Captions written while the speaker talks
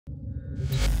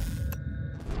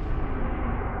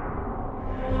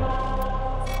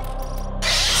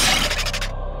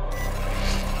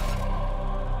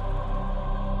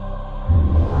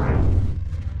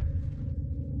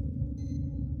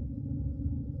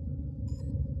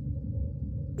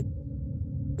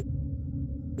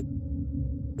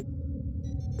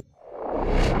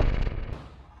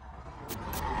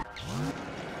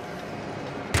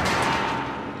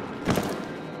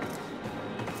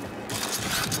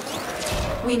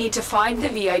We need to find the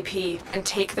VIP and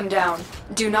take them down.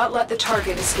 Do not let the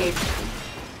target escape.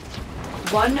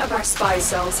 One of our spy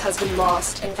cells has been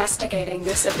lost investigating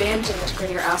this abandoned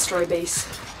Grenier asteroid base.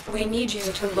 We need you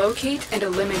to locate and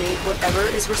eliminate whatever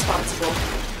is responsible.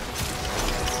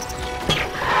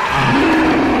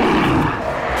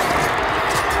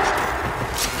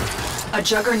 A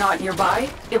juggernaut nearby?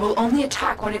 It will only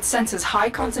attack when it senses high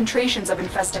concentrations of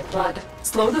infested blood.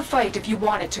 Slow the fight if you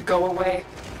want it to go away.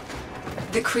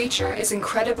 The creature is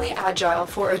incredibly agile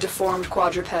for a deformed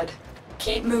quadruped.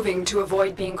 Keep moving to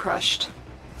avoid being crushed.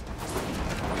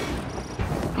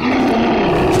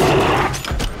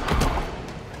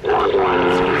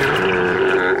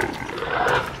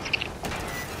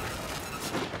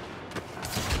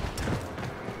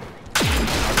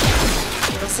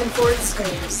 Listen for its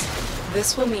screams.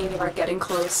 This will mean you are getting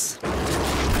close.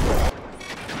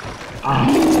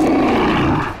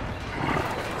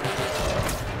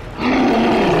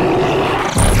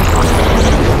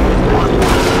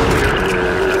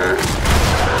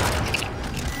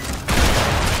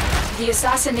 The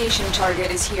assassination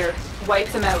target is here. Wipe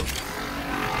them out.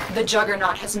 The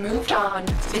juggernaut has moved on.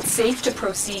 It's safe to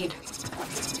proceed.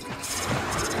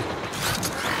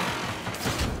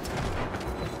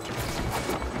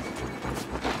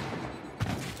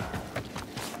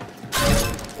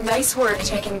 Nice work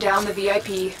taking down the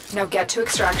VIP. Now get to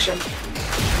extraction.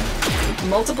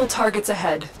 Multiple targets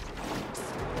ahead.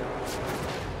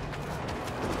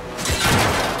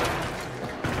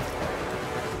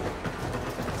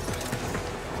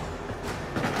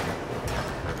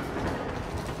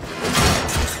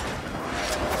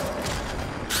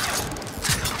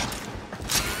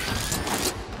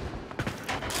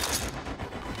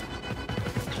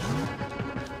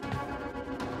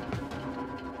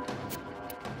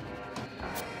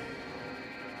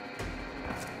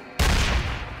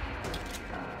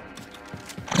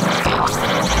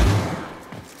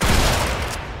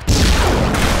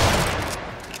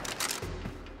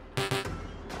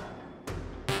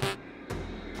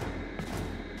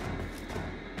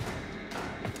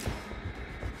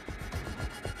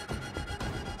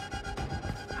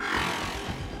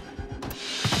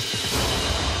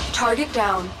 Target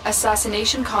down.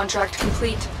 Assassination contract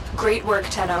complete. Great work,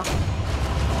 Tenno.